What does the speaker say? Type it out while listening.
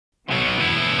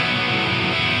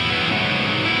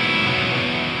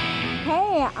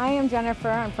I am Jennifer.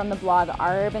 I'm from the blog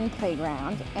Our Urban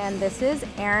Playground, and this is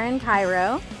Aaron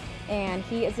Kyro, and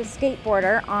he is a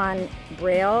skateboarder on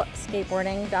Braille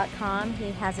skateboarding.com. He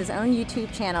has his own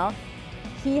YouTube channel.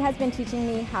 He has been teaching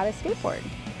me how to skateboard.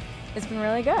 It's been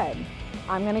really good.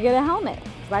 I'm gonna get a helmet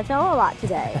because I fell a lot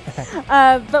today.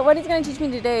 But what he's gonna teach me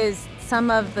today is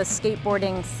some of the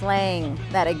skateboarding slang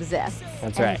that exists.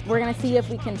 That's and right. We're gonna see if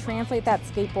we can translate that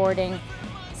skateboarding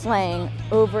slang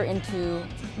over into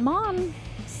mom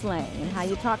slang and how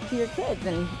you talk to your kids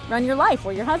and run your life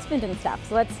or your husband and stuff.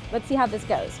 So let's see how this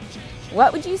goes.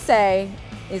 What would you say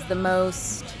is the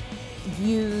most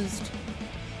used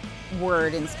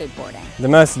word in skateboarding? The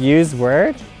most used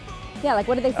word? Yeah, like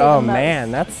what do they say Oh the most?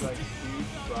 man, that's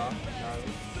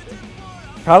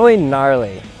probably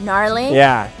gnarly. Gnarly?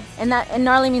 Yeah. And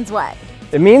gnarly means what?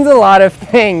 It means a lot of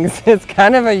things. It's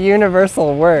kind of a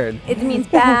universal word. It means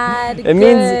bad, It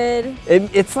good.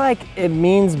 It's like, it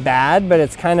means bad, but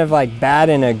it's kind of like bad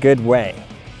in a good way.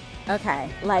 Okay,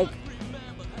 like,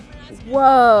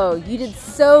 whoa, you did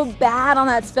so bad on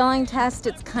that spelling test,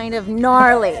 it's kind of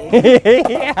gnarly.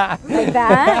 Yeah. Like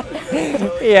that?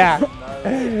 Yeah.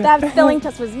 That spelling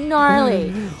test was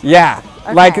gnarly. Yeah.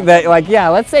 Okay. Yeah,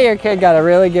 let's say your kid got a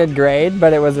really good grade,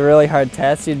 but it was a really hard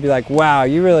test. You'd be like, wow,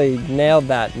 you really nailed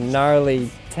that gnarly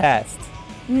test.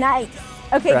 Nice.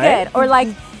 Okay, Right? good. Or like,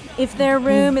 if their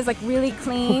room is like really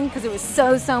clean because it was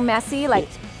so messy, like,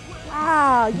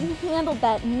 wow, you handled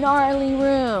that gnarly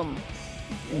room.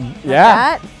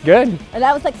 Yeah. That? Good. Or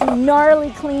that was like some gnarly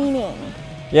cleaning.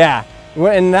 Yeah.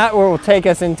 And that will take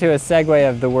us into a segue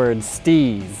of the word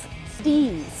steez.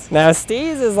 Steez. Now,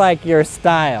 steez is like your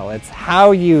style. It's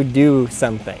how you do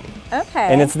something. Okay.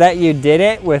 And it's that you did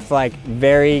it with like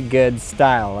very good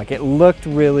style. Like it looked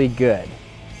really good.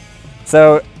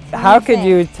 So how could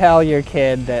you tell your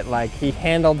kid that like he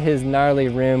handled his gnarly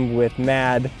room with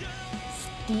mad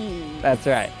steez? That's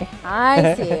right.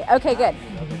 I see. Okay, good.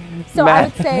 So I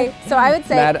would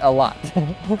say mad a lot.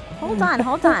 Hold on.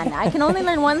 I can only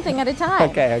learn one thing at a time.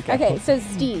 Okay. Okay, so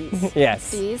steez.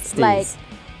 Yes. Steez. Like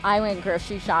I went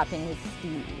grocery shopping with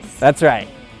steez. That's right.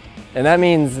 And that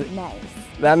means Nice.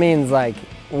 That means like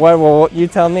what you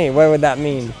tell me, what would that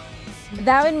mean?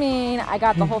 That would mean I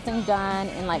got the whole thing done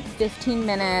in like 15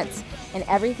 minutes and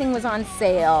everything was on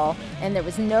sale and there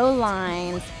was no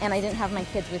lines and I didn't have my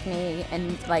kids with me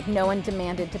and like no one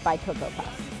demanded to buy Cocoa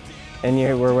Puffs. And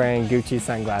you were wearing Gucci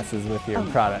sunglasses with your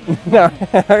product. No.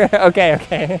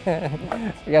 Okay.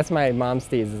 I guess my mom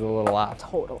steez is a little off.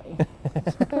 Totally.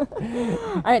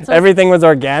 All right. So everything was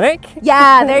organic?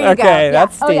 Yeah, there you go. Okay, Yeah.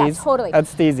 that's steez. Oh, yeah, totally.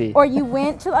 That's steezy. Or you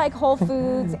went to like Whole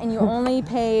Foods and you only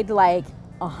paid like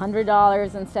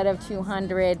 $100 instead of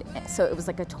 $200, so it was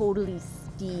like a totally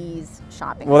steez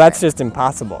shopping. Well, that's just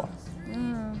impossible.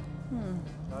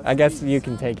 I guess you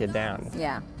can take it down.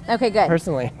 Yeah. Okay, good.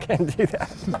 Personally, I can't do that.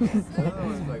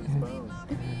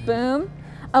 Boom?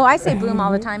 Oh, I say boom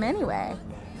all the time anyway.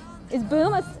 Is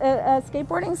boom a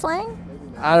skateboarding slang?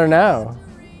 I don't know.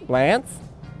 Lance?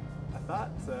 I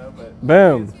thought so, but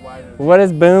boom. What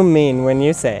does boom mean when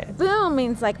you say it? Boom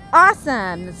means like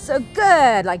awesome, it's so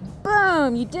good, like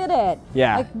boom, you did it.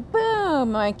 Yeah. Like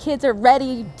boom, my kids are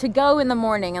ready to go in the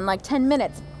morning in like 10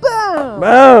 minutes. Boom!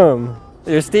 Boom!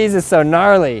 Your steez is so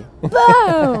gnarly.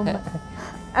 Boom!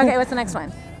 Okay, what's the next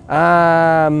one?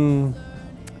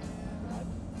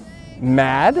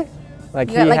 Mad? Like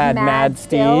he like had mad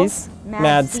skills? steez.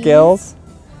 Mad steez. Skills.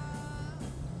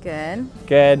 Good.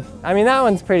 Good. I mean, that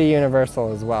one's pretty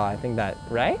universal as well. I think that,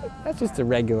 right? That's just a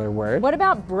regular word. What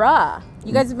about bruh?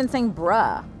 You guys have been saying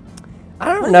bruh. I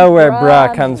don't know where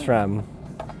bruh comes from.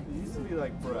 it used to be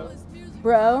like bro.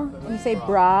 Bro? And you say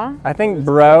bra? I think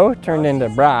bro turned into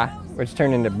bra, which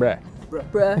turned into bruh.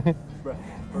 Bruh.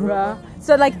 Bruh.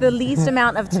 So like the least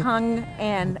amount of tongue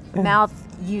and mouth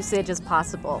usage as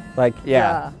possible. Like,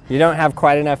 yeah. Bruh. You don't have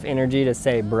quite enough energy to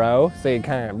say bro, so you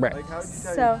kind of bruh. Like how would you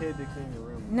tell So- your kid to clean your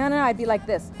room? No, I'd be like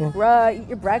this. Bruh, eat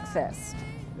your breakfast.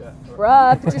 Yeah.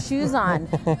 Bruh, put your shoes on.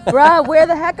 Bruh, where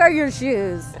the heck are your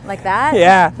shoes? Like that?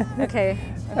 Yeah. Okay.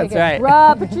 That's good. right.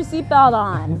 Bruh, put your seatbelt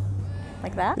on.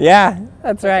 Like that? Yeah,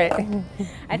 that's right.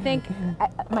 I think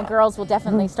my girls will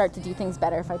definitely start to do things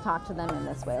better if I talk to them in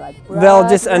this way. Like, bruh, They'll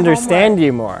just do your understand homework.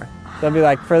 you more. They'll be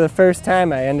like, for the first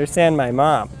time, I understand my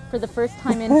mom. For the first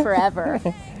time in forever.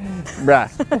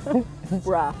 Bruh.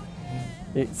 Bruh.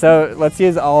 So let's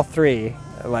use all three.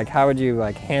 Like, how would you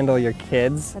like handle your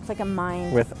kids That's like a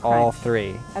mind with crunch. all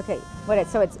three? Okay,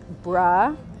 so it's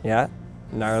bruh, Yeah,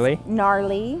 gnarly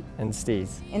gnarly, and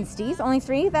steez. and steez. Only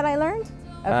three that I learned?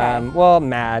 Okay. Well,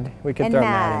 mad. We could And throw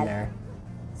mad in mad. there.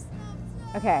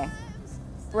 Okay.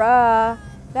 Bruh,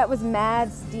 That was mad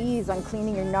steez on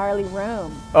cleaning your gnarly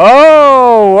room.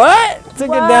 Oh, what? Took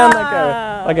it down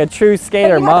Wow. like a true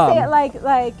skater But you have mom. to say it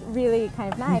like really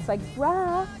kind of nice, like,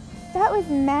 bruh, that was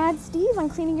mad steez on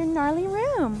cleaning your gnarly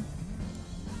room.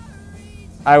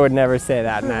 I would never say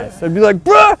that nice. I'd be like,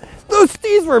 bruh, those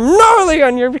steez were gnarly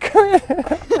on your...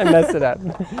 I messed it up.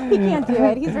 He can't do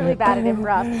it. He's really bad at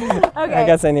improv. Okay. I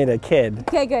guess I need a kid.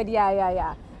 Okay, good.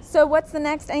 Yeah. So what's the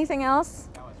next? Anything else?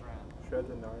 Shred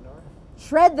the nar-nar.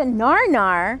 Shred the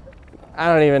nar-nar. I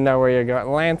don't even know where you're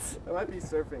going. Lance, That might be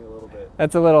surfing a little bit.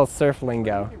 that's a little surf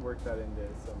lingo. You can work that into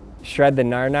some Shred the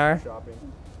nar-nar? shopping.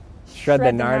 Shred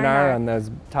the nar-nar on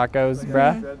those tacos,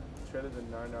 bruh? Shredded the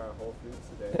nar-nar at Whole Foods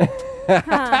today.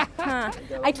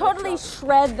 I totally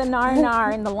shred the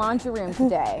nar-nar in the laundry room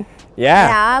today.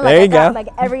 Yeah, like there I you got, go. like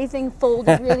everything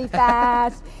folded really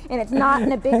fast, and it's not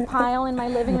in a big pile in my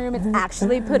living room. It's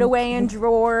actually put away in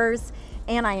drawers,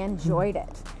 and I enjoyed it.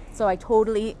 So I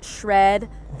totally shred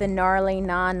the gnarly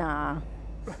na-na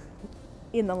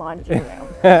in the laundry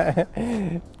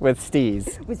room With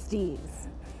steez. with steez.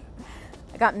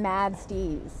 I got mad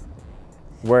steez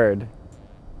Word.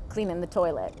 cleaning the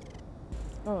toilet.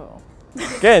 Oh.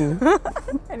 Good.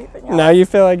 Anything else? Now you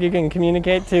feel like you can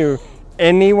communicate to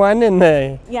anyone in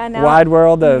the Yeah, no. wide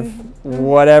world of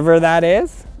whatever that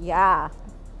is? Yeah.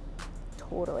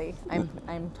 Totally.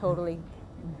 I'm totally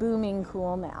booming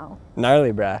cool now.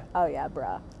 Gnarly, bruh. Oh yeah,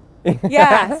 bruh.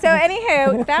 Yeah. So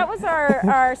anywho, that was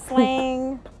our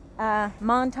slang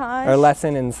montage. Our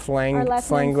lesson in slang, Our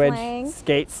lesson in slanguage, slang.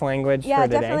 skate slanguage Yeah, for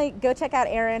today. definitely go check out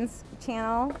Aaron's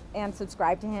channel and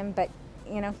subscribe to him. But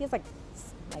he has like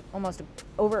almost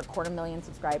over 250,000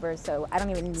 subscribers, so I don't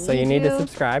even need So you need to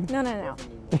subscribe? No.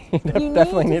 You You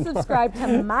definitely need to more. subscribe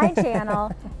to my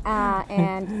channel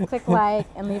and click like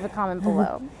and leave a comment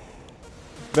below.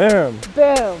 Boom.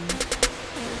 Boom.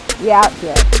 We out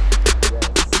here.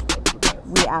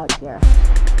 We out here.